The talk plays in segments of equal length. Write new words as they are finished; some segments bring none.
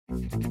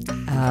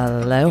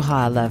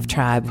Aloha, Love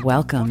Tribe.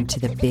 Welcome to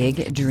the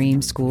Big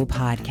Dream School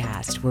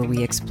podcast, where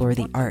we explore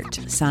the art,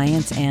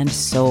 science, and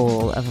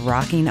soul of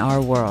rocking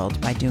our world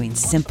by doing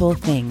simple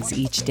things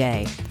each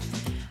day.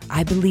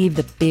 I believe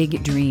the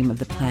big dream of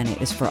the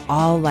planet is for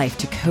all life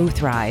to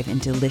co-thrive in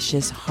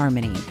delicious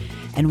harmony.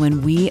 And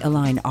when we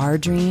align our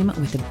dream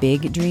with the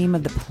big dream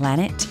of the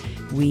planet,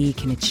 we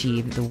can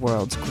achieve the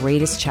world's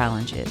greatest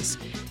challenges,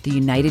 the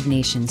United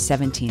Nations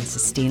 17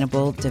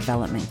 Sustainable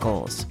Development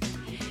Goals.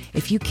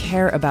 If you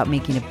care about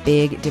making a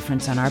big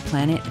difference on our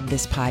planet,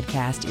 this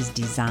podcast is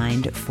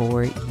designed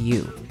for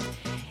you.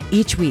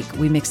 Each week,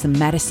 we mix the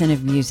medicine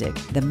of music,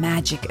 the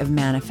magic of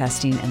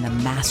manifesting, and the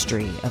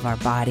mastery of our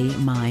body,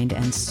 mind,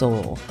 and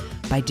soul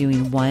by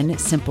doing one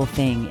simple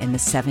thing in the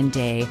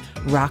 7-day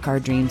Rock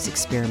Our Dreams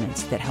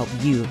experiments that help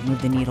you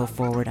move the needle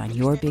forward on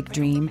your big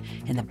dream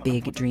and the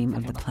big dream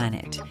of the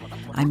planet.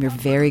 I'm your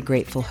very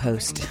grateful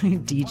host,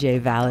 DJ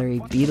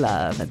Valerie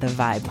B-Love, the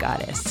Vibe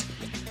Goddess,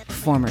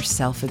 former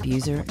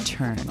self-abuser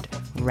turned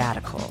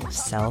radical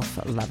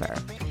self-lover.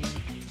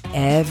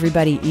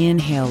 Everybody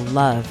inhale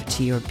love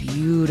to your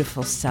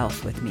beautiful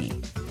self with me.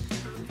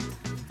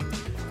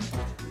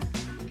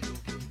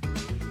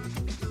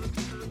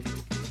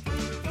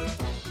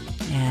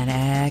 And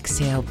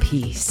exhale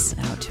peace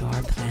out to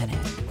our planet.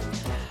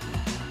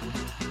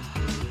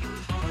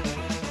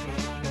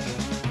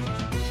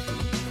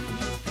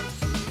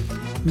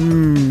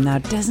 Now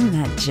doesn't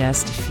that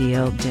just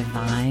feel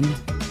divine?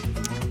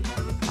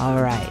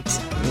 All right,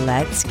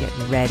 let's get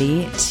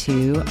ready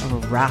to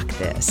rock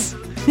this.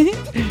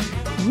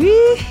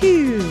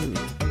 Woohoo!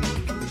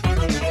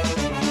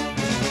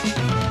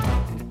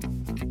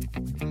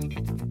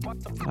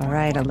 All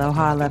right,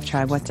 aloha, Love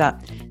Tribe. What's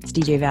up? It's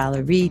DJ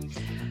Valerie.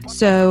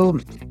 So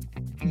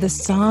the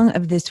song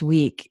of this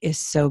week is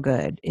so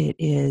good. It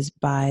is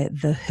by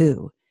The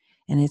Who,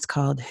 and it's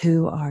called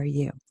Who Are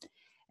You?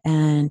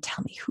 And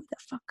tell me, who the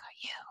fuck are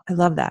you? I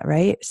love that,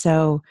 right?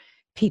 So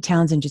Pete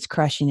Townsend just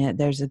crushing it.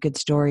 There's a good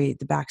story,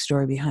 the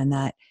backstory behind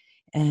that.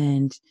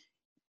 And,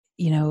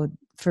 you know,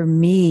 for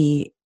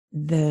me,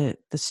 the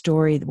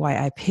story why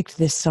I picked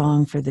this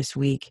song for this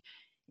week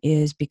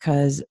is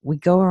because we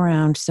go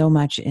around so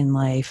much in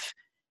life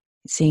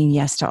saying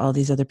yes to all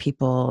these other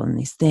people and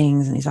these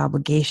things and these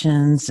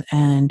obligations,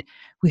 and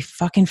we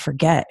fucking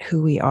forget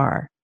who we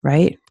are,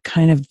 right?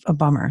 Kind of a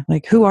bummer.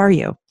 Like, who are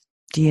you?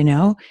 Do you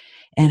know?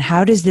 And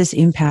how does this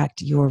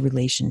impact your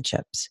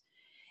relationships?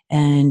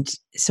 And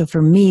so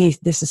for me,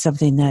 this is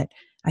something that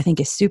I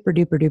think is super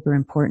duper duper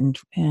important.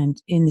 And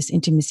in this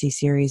intimacy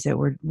series that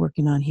we're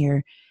working on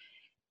here,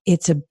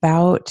 it's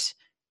about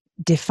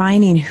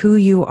defining who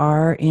you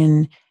are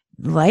in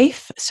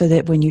life so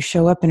that when you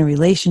show up in a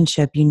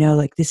relationship, you know,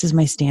 like, this is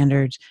my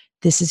standards.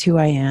 This is who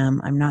I am.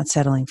 I'm not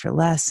settling for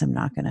less. I'm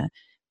not going to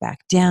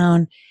back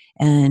down.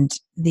 And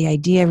the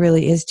idea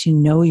really is to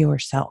know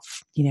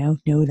yourself,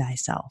 know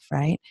thyself,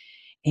 right?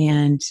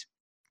 And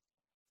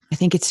I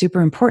think it's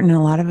super important.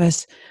 And a lot of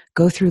us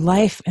go through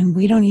life and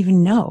we don't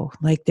even know.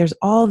 Like, there's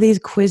all these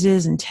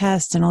quizzes and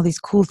tests and all these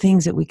cool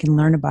things that we can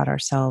learn about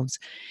ourselves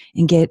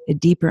and get a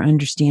deeper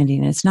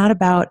understanding. And it's not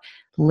about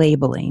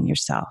labeling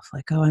yourself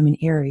like, oh, I'm an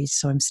Aries,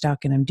 so I'm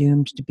stuck and I'm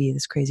doomed to be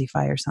this crazy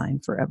fire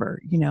sign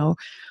forever,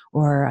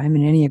 or I'm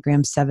an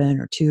Enneagram 7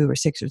 or 2 or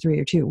 6 or 3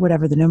 or 2,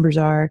 whatever the numbers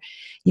are.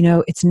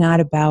 It's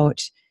not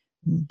about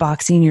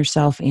boxing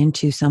yourself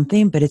into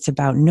something, but it's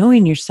about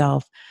knowing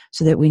yourself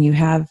so that when you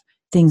have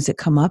things that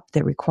come up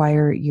that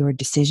require your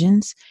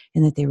decisions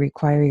and that they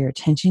require your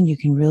attention, you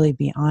can really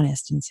be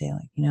honest and say,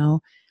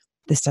 like,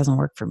 this doesn't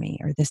work for me,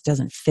 or this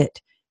doesn't fit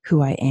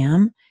who I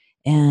am.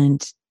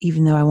 And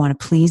even though I want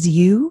to please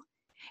you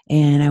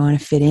and I want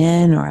to fit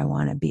in, or I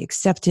want to be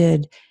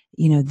accepted,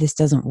 this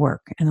doesn't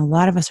work. And a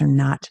lot of us are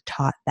not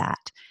taught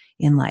that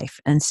in life.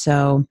 And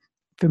so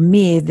for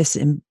me, this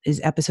is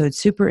episode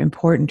super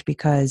important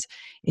because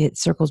it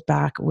circles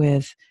back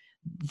with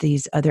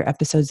these other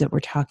episodes that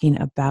we're talking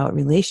about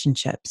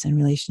relationships and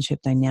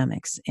relationship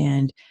dynamics,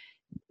 and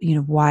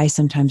why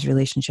sometimes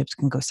relationships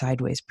can go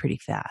sideways pretty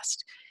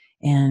fast.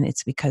 And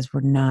it's because we're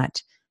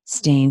not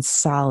staying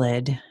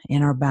solid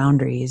in our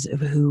boundaries of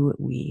who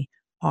we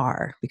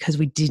are, because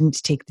we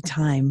didn't take the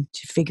time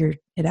to figure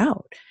it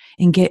out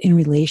and get in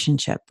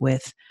relationship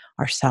with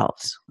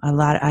ourselves.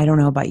 I don't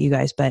know about you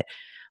guys, but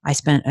I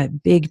spent a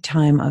big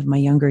time of my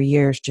younger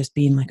years just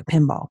being like a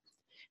pinball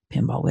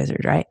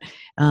wizard, right?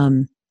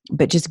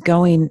 But just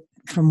going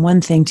from one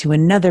thing to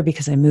another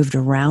because I moved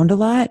around a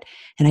lot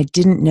and I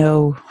didn't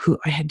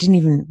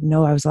even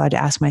know I was allowed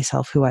to ask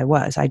myself who I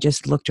was. I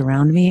just looked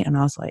around me and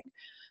I was like,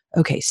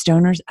 okay,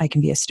 stoners, I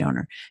can be a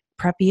stoner.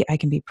 Preppy, I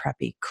can be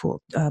preppy.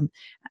 Cool.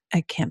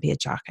 I can't be a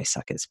jock. I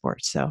suck at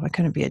sports, so I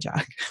couldn't be a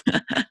jock.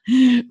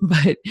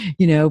 But,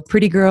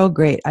 pretty girl,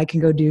 great. I can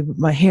go do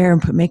my hair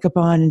and put makeup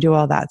on and do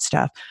all that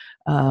stuff.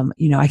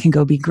 I can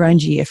go be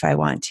grungy if I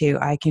want to.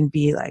 I can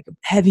be like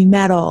heavy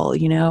metal,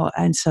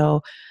 and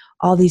so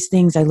all these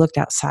things I looked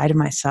outside of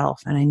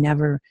myself and I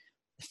never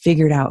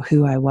figured out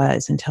who I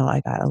was until I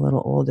got a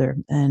little older.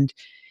 And,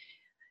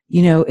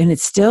 and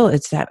it's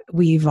that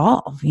we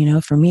evolve.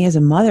 For me as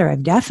a mother,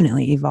 I've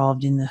definitely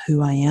evolved in the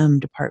who I am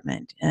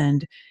department.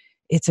 And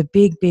it's a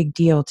big, big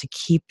deal to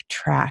keep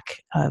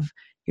track of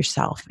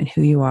yourself and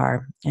who you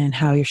are and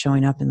how you're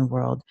showing up in the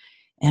world.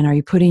 And are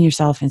you putting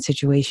yourself in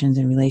situations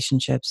and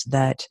relationships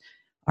that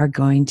are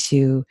going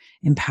to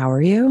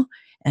empower you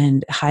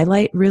and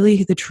highlight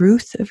really the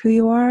truth of who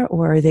you are?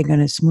 Or are they going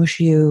to smush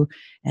you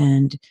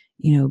and,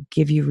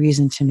 give you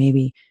reason to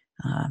maybe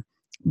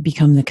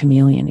become the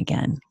chameleon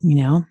again,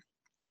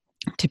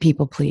 to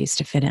people please,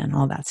 to fit in,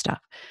 all that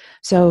stuff.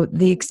 So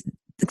the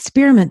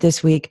experiment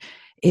this week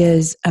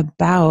is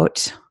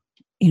about,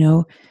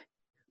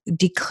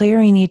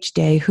 declaring each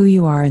day who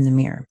you are in the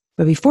mirror.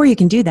 But before you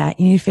can do that,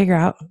 you need to figure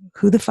out,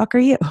 who the fuck are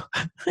you?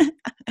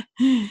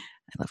 I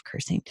love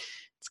cursing.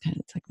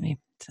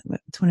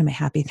 It's one of my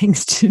happy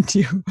things to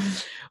do.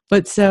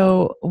 But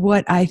so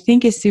what I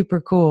think is super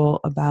cool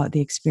about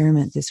the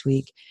experiment this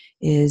week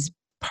is,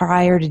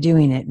 prior to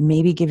doing it,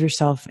 maybe give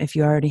yourself, if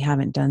you already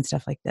haven't done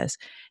stuff like this,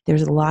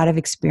 there's a lot of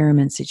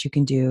experiments that you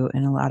can do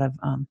and a lot of,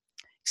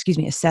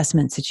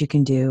 assessments that you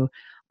can do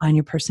on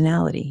your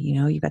personality.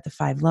 You've got the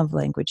 5 love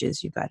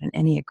languages, you've got an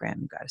Enneagram,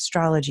 you've got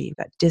astrology, you've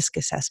got DISC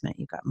assessment,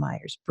 you've got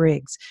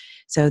Myers-Briggs.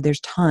 So there's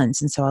tons.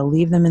 And so I'll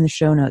leave them in the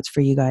show notes for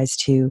you guys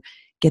to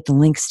get the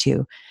links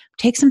to.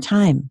 Take some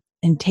time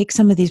and take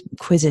some of these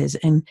quizzes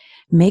and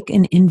make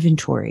an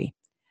inventory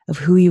of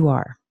who you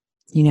are,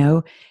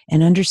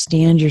 and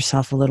understand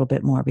yourself a little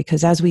bit more.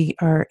 Because as we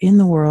are in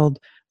the world,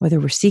 whether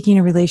we're seeking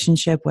a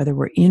relationship, whether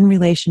we're in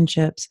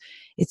relationships,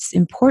 it's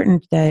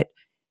important that,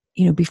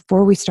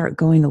 before we start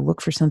going to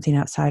look for something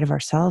outside of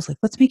ourselves,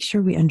 let's make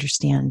sure we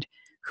understand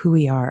who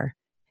we are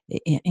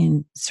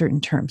in certain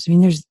terms.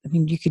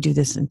 You could do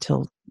this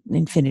until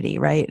infinity,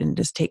 right? And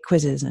just take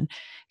quizzes and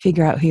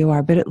figure out who you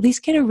are, but at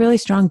least get a really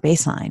strong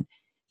baseline.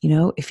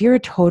 If you're a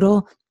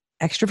total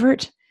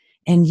extrovert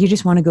and you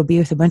just want to go be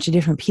with a bunch of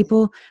different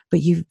people, but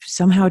you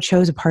somehow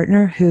chose a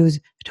partner who's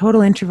a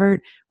total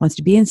introvert, wants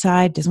to be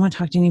inside, doesn't want to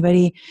talk to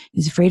anybody,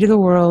 is afraid of the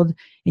world,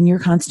 and you're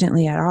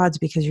constantly at odds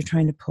because you're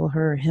trying to pull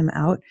her or him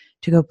out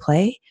to go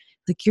play,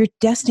 you're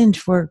destined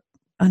for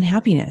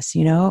unhappiness,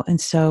 And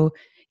so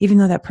even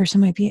though that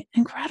person might be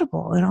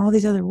incredible in all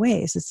these other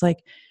ways, it's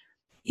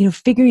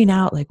figuring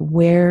out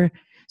where.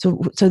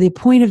 So the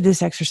point of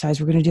this exercise,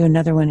 we're going to do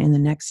another one in the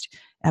next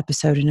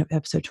episode, in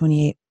episode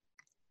 28.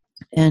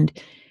 And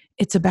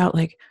it's about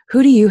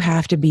who do you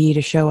have to be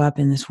to show up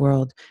in this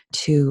world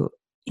to,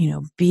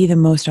 be the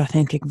most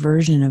authentic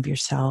version of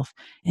yourself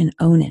and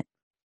own it.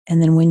 And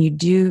then when you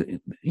do,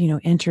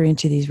 enter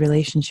into these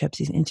relationships,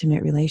 these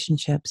intimate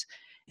relationships,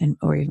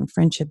 or even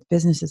friendship,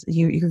 businesses,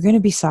 you're going to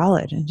be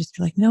solid and just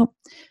be like, nope,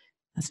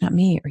 that's not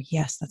me, or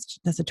yes,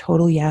 that's a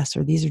total yes,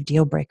 or these are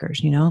deal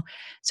breakers,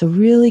 So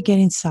really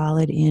getting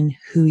solid in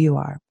who you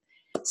are.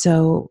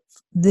 So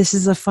this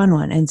is a fun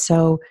one. And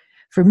so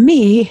for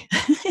me,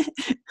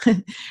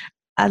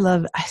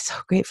 I'm so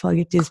grateful I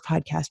get to do this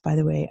podcast, by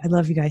the way. I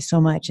love you guys so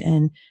much.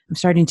 And I'm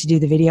starting to do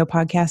the video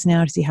podcast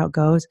now to see how it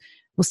goes.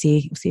 We'll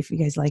see if you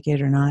guys like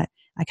it or not.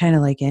 I kind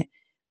of like it,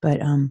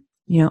 but, I'm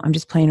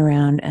just playing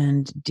around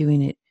and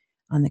doing it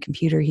on the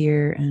computer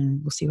here,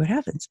 and we'll see what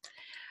happens.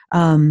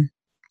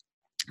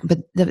 But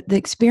the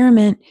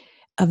experiment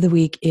of the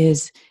week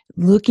is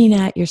looking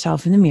at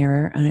yourself in the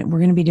mirror, and we're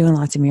going to be doing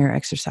lots of mirror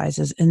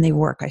exercises, and they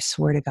work. I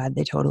swear to God,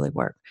 they totally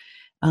work.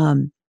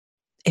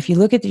 If you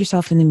look at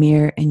yourself in the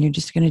mirror and you're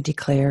just going to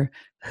declare,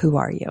 who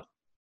are you,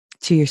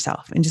 to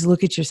yourself, and just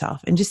look at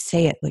yourself and just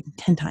say it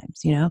 10 times,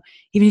 even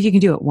if you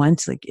can do it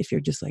once, if you're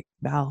just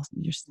Val,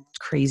 you're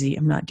crazy,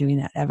 I'm not doing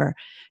that ever.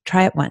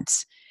 Try it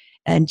once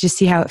and just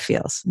see how it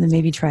feels. And then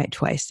maybe try it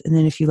twice. And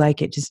then if you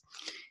like it, just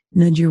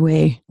nudge your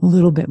way a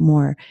little bit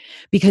more.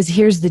 Because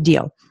here's the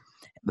deal.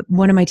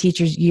 One of my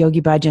teachers,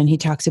 Yogi Bhajan, he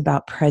talks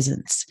about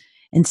presence.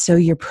 And so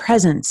your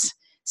presence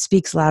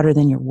speaks louder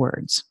than your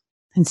words.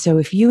 And so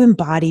if you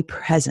embody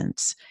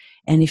presence,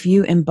 and if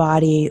you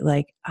embody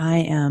I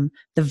am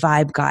the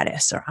vibe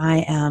goddess, or I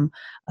am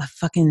a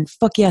fucking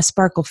fuck yeah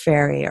sparkle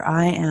fairy, or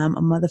I am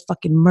a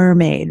motherfucking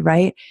mermaid,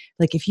 right?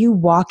 If you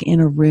walk in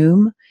a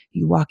room,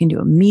 you walk into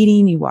a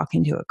meeting, you walk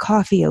into a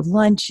coffee, a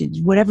lunch,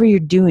 whatever you're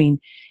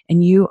doing,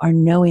 and you are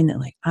knowing that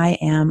I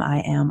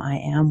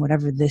am,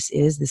 whatever this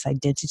is, this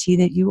identity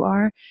that you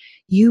are,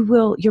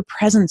 your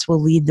presence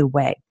will lead the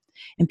way,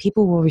 and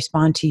people will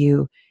respond to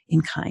you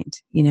in kind.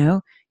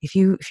 If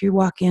you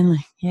walk in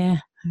yeah,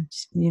 I'm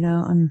just,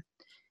 I'm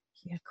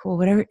yeah, cool,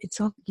 whatever,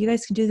 it's all, you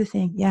guys can do the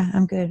thing. Yeah,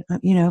 I'm good.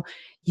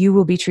 You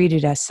will be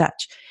treated as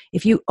such.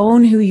 If you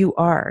own who you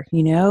are,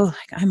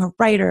 I'm a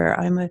writer,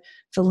 I'm a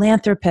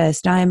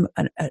philanthropist, I'm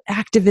an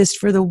activist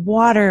for the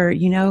water,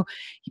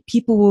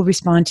 people will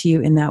respond to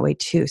you in that way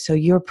too. So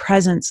your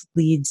presence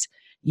leads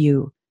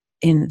you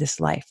in this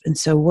life. And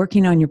so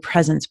working on your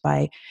presence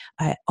by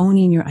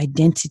owning your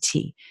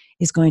identity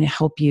is going to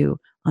help you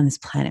on this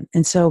planet.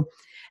 And so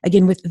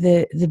again, with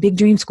the Big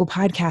Dream School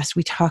podcast,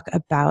 we talk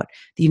about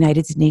the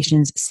United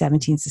Nations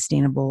 17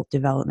 Sustainable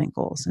Development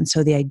Goals. And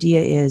so the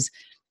idea is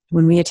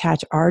when we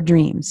attach our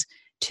dreams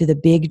to the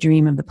big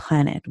dream of the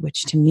planet,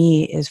 which to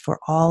me is for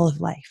all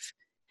of life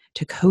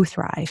to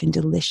co-thrive in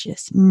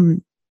delicious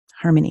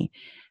harmony,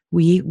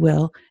 we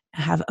will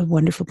have a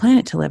wonderful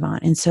planet to live on.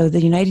 And so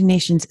the United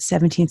Nations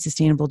 17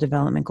 Sustainable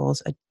Development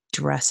Goals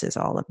addresses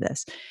all of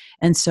this.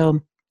 And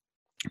so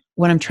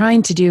what I'm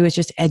trying to do is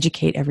just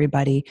educate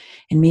everybody.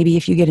 And maybe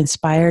if you get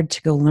inspired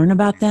to go learn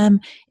about them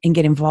and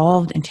get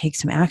involved and take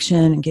some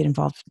action and get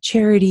involved with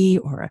charity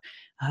or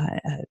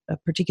a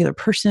particular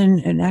person,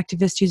 an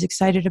activist who's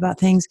excited about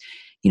things,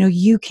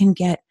 you can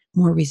get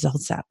more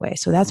results that way.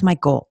 So that's my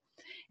goal.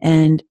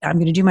 And I'm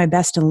going to do my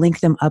best to link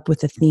them up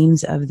with the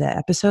themes of the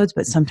episodes,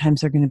 but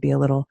sometimes they're going to be a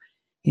little,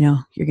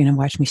 you're going to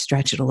watch me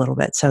stretch it a little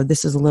bit. So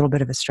this is a little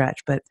bit of a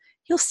stretch, but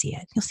you'll see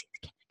it. You'll see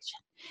the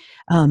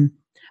connection.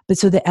 But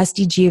so the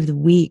SDG of the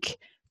week,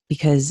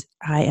 because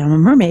I am a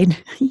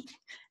mermaid,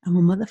 I'm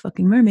a motherfucking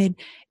mermaid,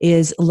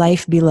 is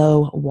life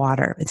below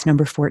water. It's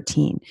number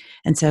 14.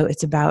 And so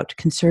it's about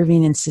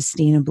conserving and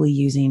sustainably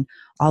using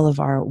all of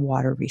our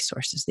water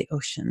resources, the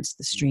oceans,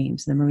 the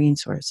streams, the marine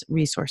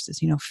resources,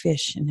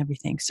 fish and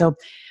everything. So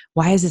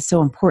why is it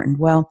so important?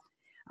 Well,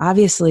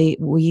 obviously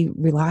we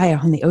rely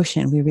on the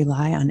ocean. We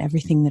rely on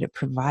everything that it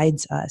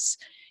provides us.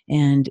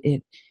 And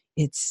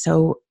it's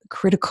so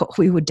critical.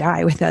 We would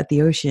die without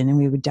the ocean and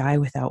we would die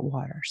without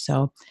water.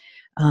 So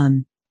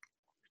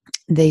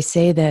they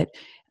say that,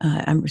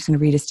 I'm just going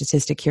to read a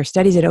statistic here.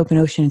 Studies at open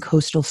ocean and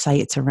coastal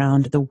sites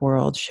around the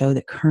world show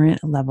that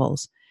current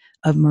levels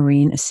of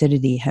marine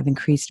acidity have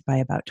increased by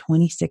about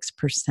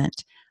 26%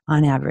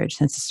 on average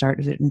since the start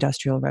of the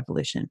Industrial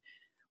Revolution.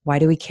 Why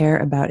do we care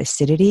about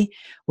acidity?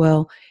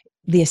 Well,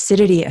 the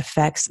acidity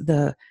affects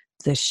the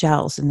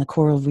shells and the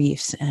coral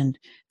reefs and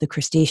the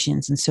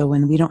crustaceans. And so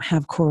when we don't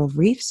have coral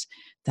reefs,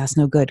 that's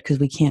no good because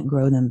we can't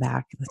grow them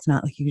back. It's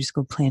not like you just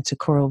go plant a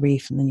coral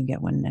reef and then you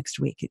get one next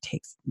week. It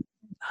takes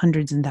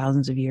hundreds and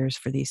thousands of years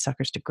for these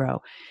suckers to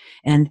grow.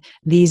 And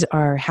these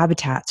are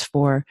habitats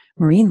for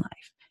marine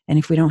life. And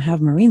if we don't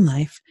have marine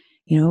life,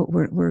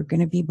 we're going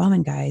to be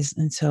bumming, guys.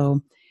 And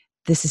so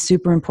this is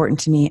super important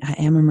to me. I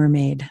am a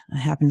mermaid. I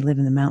happen to live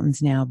in the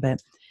mountains now,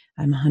 but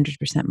I'm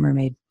 100%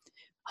 mermaid.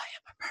 I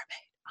am a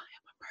mermaid. I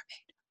am a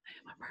mermaid. I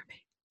am a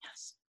mermaid.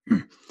 Yes.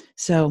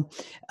 So,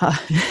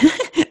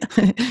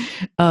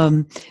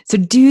 so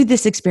do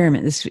this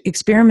experiment. This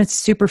experiment's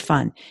super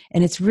fun.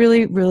 And it's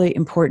really, really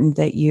important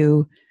that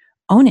you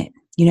own it,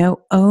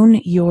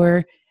 own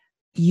your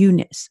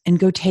you-ness and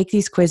go take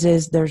these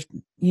quizzes. They're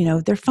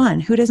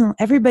fun.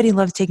 Everybody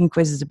loves taking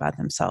quizzes about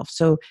themselves.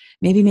 So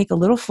maybe make a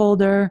little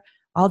folder,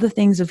 all the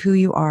things of who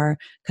you are.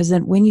 Because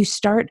then when you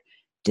start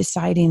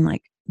deciding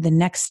like the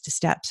next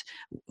steps,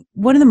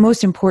 one of the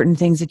most important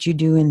things that you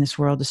do in this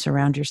world is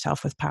surround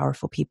yourself with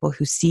powerful people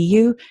who see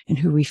you and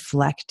who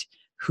reflect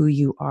who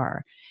you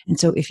are. And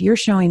so if you're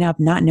showing up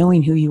not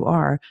knowing who you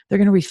are, they're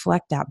going to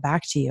reflect that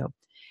back to you.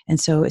 And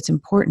so it's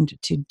important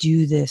to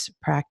do this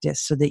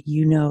practice so that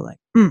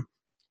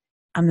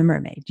I'm the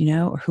mermaid,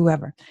 or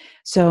whoever.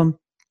 So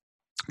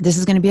this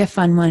is going to be a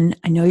fun one.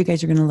 I know you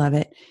guys are going to love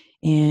it.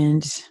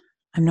 And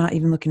I'm not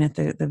even looking at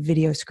the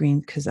video screen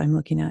because I'm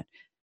looking at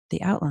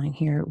the outline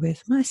here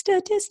with my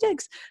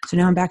statistics. So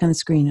now I'm back on the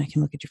screen and I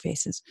can look at your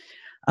faces.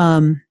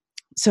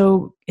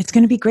 So it's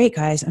going to be great,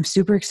 guys. I'm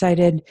super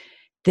excited.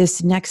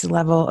 This next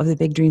level of the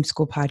Big Dream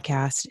School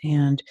podcast,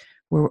 and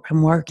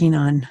I'm working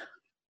on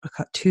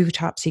 2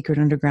 top secret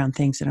underground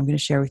things that I'm going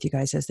to share with you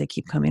guys as they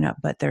keep coming up,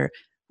 but they're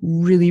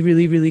really,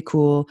 really, really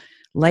cool,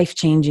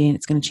 life-changing.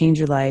 It's going to change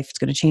your life. It's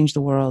going to change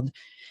the world.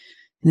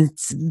 And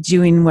it's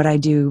doing what I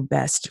do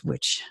best,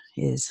 which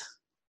is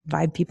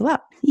vibe people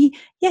out.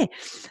 Yay.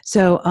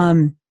 So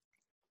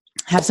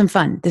have some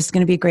fun. This is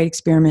going to be a great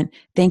experiment.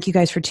 Thank you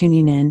guys for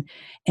tuning in.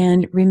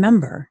 And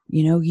remember,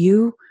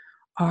 you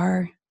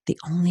are the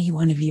only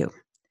one of you.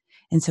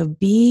 And so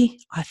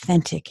be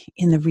authentic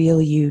in the real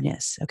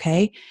you-ness,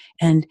 okay?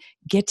 And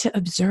get to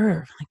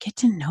observe, get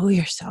to know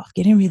yourself,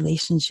 get in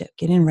relationship,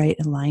 get in right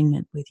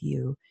alignment with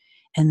you.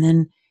 And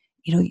then,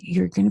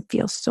 you're going to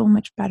feel so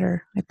much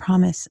better, I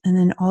promise. And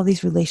then all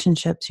these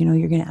relationships,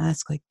 you're going to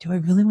ask, do I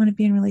really want to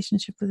be in a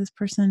relationship with this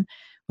person?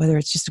 Whether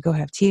it's just to go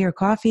have tea or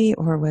coffee,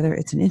 or whether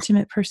it's an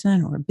intimate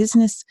person or a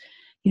business,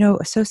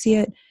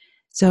 associate.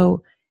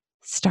 So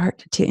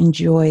start to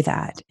enjoy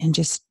that and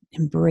just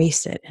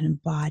embrace it and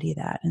embody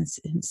that and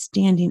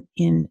standing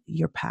in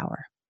your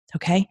power.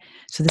 Okay.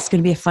 So this is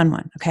going to be a fun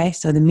one. Okay.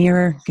 So the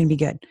mirror going to be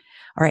good.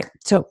 All right.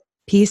 So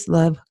peace,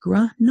 love,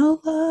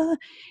 granola,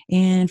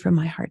 and from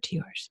my heart to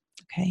yours.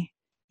 Okay.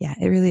 Yeah,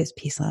 it really is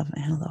peace, love,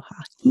 and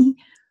aloha.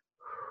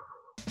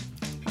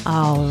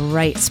 All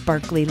right,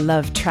 Sparkly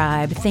Love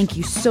Tribe. Thank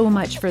you so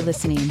much for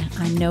listening.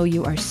 I know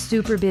you are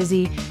super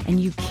busy and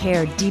you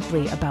care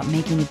deeply about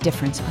making a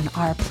difference on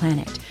our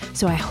planet.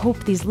 So I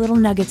hope these little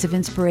nuggets of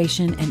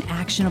inspiration and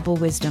actionable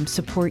wisdom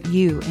support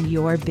you and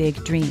your big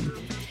dream.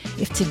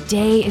 If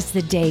today is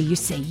the day you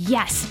say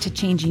yes to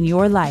changing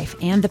your life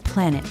and the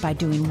planet by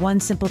doing one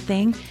simple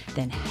thing,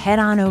 then head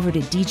on over to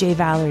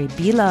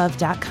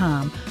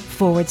djvaleriebelove.com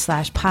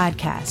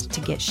dreamschool.com/podcast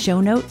to get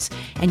show notes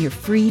and your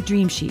free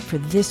dream sheet for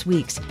this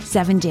week's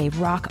 7-day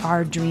Rock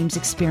Our Dreams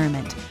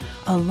experiment,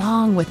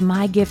 along with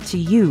my gift to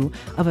you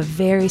of a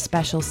very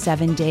special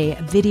 7-day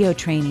video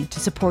training to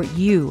support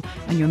you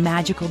on your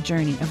magical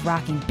journey of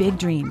rocking big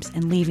dreams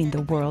and leaving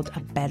the world a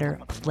better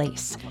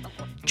place.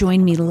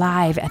 Join me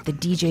live at the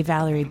DJ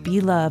Valerie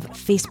Be Love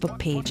Facebook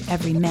page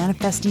every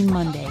Manifesting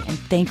Monday and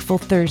Thankful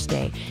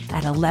Thursday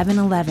at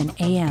 11:11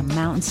 a.m.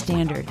 Mountain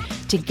Standard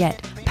to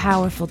get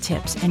powerful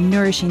tips and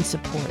nourishing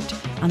support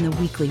on the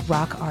weekly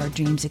Rock Our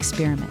Dreams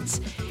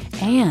experiments.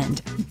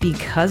 And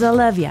because I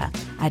love ya,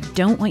 I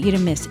don't want you to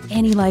miss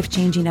any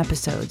life-changing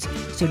episodes.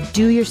 So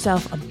do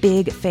yourself a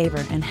big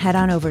favor and head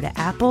on over to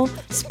Apple,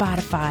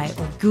 Spotify,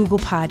 or Google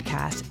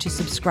Podcasts to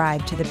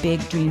subscribe to the Big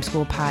Dream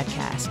School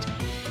podcast.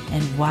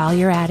 And while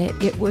you're at it,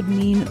 it would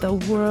mean the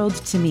world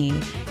to me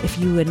if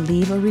you would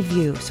leave a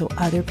review so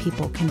other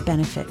people can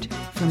benefit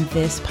from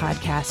this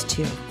podcast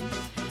too.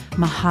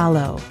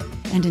 Mahalo.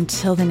 And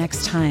until the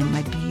next time,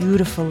 my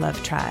beautiful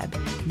love tribe,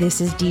 this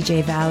is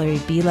DJ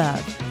Valerie Be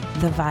Love,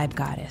 the Vibe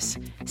Goddess,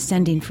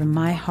 sending from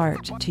my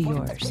heart to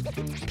yours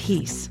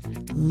peace,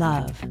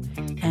 love,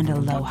 and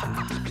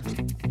aloha.